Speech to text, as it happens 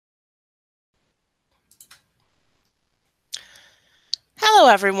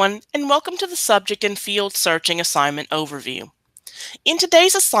Hello everyone, and welcome to the Subject and Field Searching Assignment Overview. In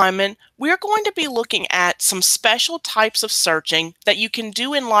today's assignment, we're going to be looking at some special types of searching that you can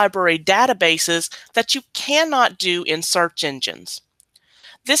do in library databases that you cannot do in search engines.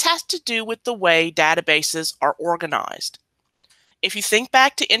 This has to do with the way databases are organized. If you think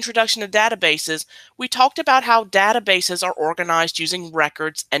back to Introduction to Databases, we talked about how databases are organized using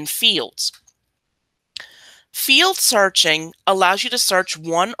records and fields. Field searching allows you to search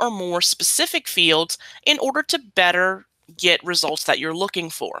one or more specific fields in order to better get results that you're looking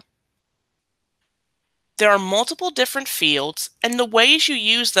for. There are multiple different fields, and the ways you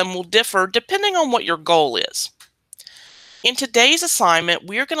use them will differ depending on what your goal is. In today's assignment,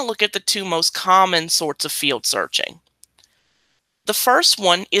 we are going to look at the two most common sorts of field searching. The first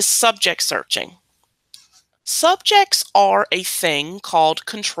one is subject searching. Subjects are a thing called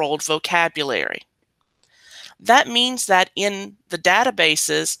controlled vocabulary. That means that in the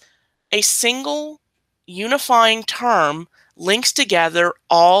databases, a single unifying term links together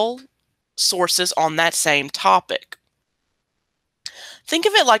all sources on that same topic. Think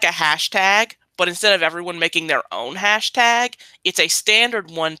of it like a hashtag, but instead of everyone making their own hashtag, it's a standard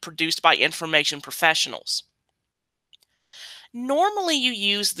one produced by information professionals. Normally you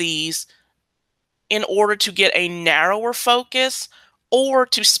use these in order to get a narrower focus or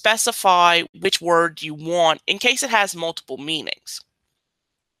to specify which word you want in case it has multiple meanings.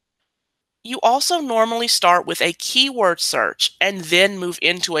 You also normally start with a keyword search and then move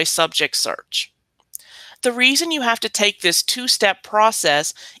into a subject search. The reason you have to take this two-step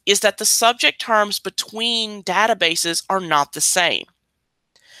process is that the subject terms between databases are not the same.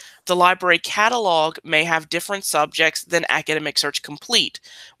 The library catalog may have different subjects than Academic Search Complete,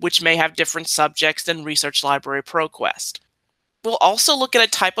 which may have different subjects than Research Library ProQuest. We'll also look at a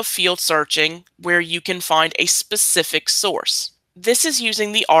type of field searching where you can find a specific source. This is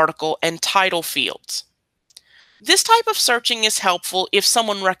using the article and title fields. This type of searching is helpful if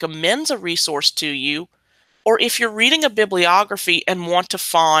someone recommends a resource to you, or if you're reading a bibliography and want to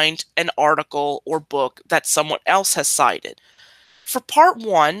find an article or book that someone else has cited. For part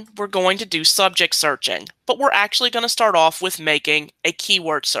one, we're going to do subject searching, but we're actually going to start off with making a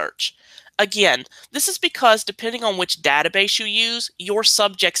keyword search. Again, this is because depending on which database you use, your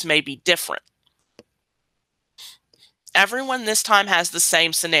subjects may be different. Everyone this time has the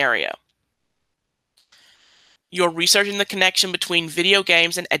same scenario. You're researching the connection between video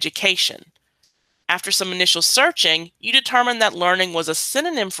games and education. After some initial searching, you determine that learning was a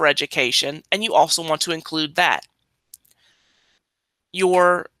synonym for education, and you also want to include that.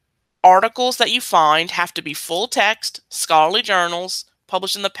 Your articles that you find have to be full text, scholarly journals,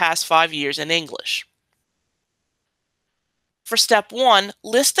 published in the past 5 years in English. For step one,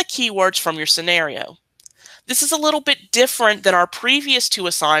 list the keywords from your scenario. This is a little bit different than our previous two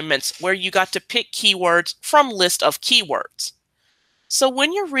assignments where you got to pick keywords from list of keywords. So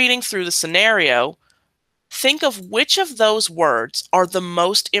when you're reading through the scenario, think of which of those words are the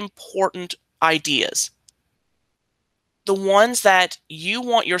most important ideas. The ones that you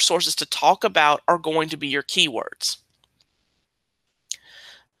want your sources to talk about are going to be your keywords.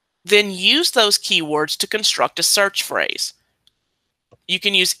 Then use those keywords to construct a search phrase. You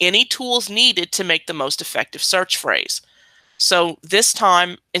can use any tools needed to make the most effective search phrase. So this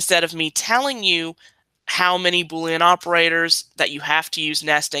time, instead of me telling you how many Boolean operators that you have to use,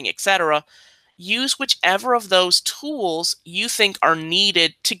 nesting, etc., use whichever of those tools you think are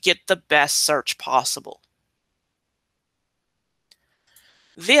needed to get the best search possible.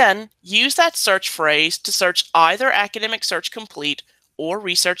 Then use that search phrase to search either Academic Search Complete or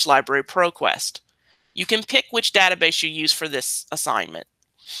Research Library ProQuest. You can pick which database you use for this assignment.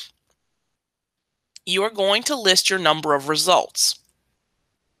 You are going to list your number of results.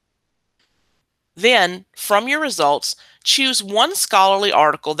 Then, from your results, choose one scholarly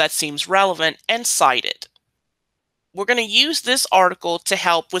article that seems relevant and cite it. We're going to use this article to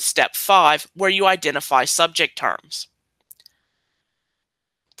help with step 5, where you identify subject terms.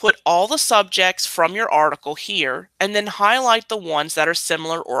 Put all the subjects from your article here, and then highlight the ones that are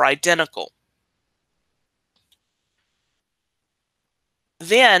similar or identical.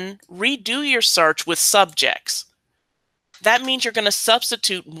 Then, redo your search with subjects. That means you're going to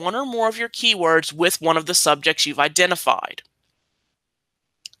substitute one or more of your keywords with one of the subjects you've identified.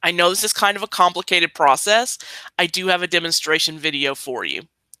 I know this is kind of a complicated process. I do have a demonstration video for you.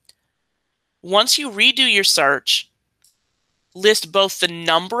 Once you redo your search, list both the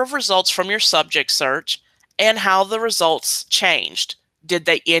number of results from your subject search and how the results changed. Did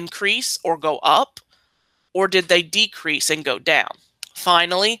they increase or go up, or did they decrease and go down?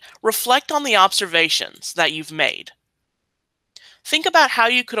 Finally, reflect on the observations that you've made. Think about how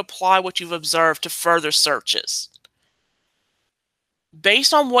you could apply what you've observed to further searches.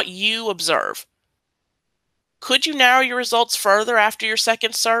 Based on what you observe, could you narrow your results further after your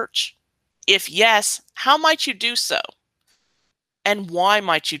second search? If yes, how might you do so? And why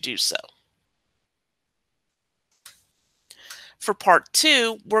might you do so? For part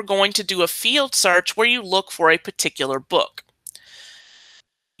 2, we're going to do a field search where you look for a particular book.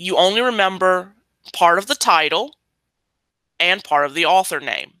 You only remember part of the title and part of the author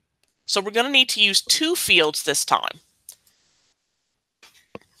name. So we're going to need to use 2 fields this time.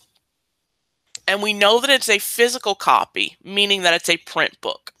 And we know that it's a physical copy, meaning that it's a print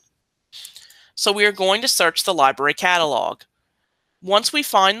book. So we are going to search the library catalog. Once we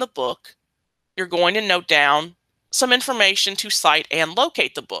find the book, you're going to note down some information to cite and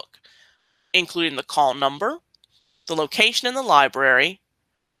locate the book, including the call number, the location in the library,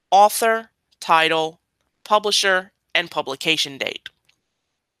 author, title, publisher, and publication date.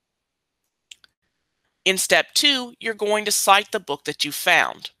 In step 2, you're going to cite the book that you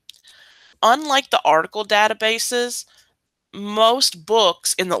found. Unlike the article databases, most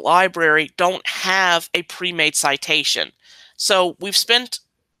books in the library don't have a pre-made citation. So we've spent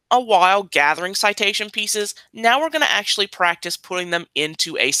a while gathering citation pieces. Now we're going to actually practice putting them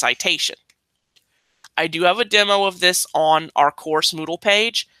into a citation. I do have a demo of this on our course Moodle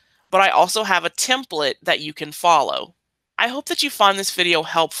page, but I also have a template that you can follow. I hope that you find this video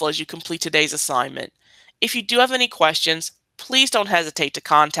helpful as you complete today's assignment. If you do have any questions, please don't hesitate to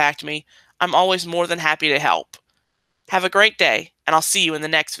contact me. I'm always more than happy to help. Have a great day, and I'll see you in the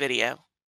next video.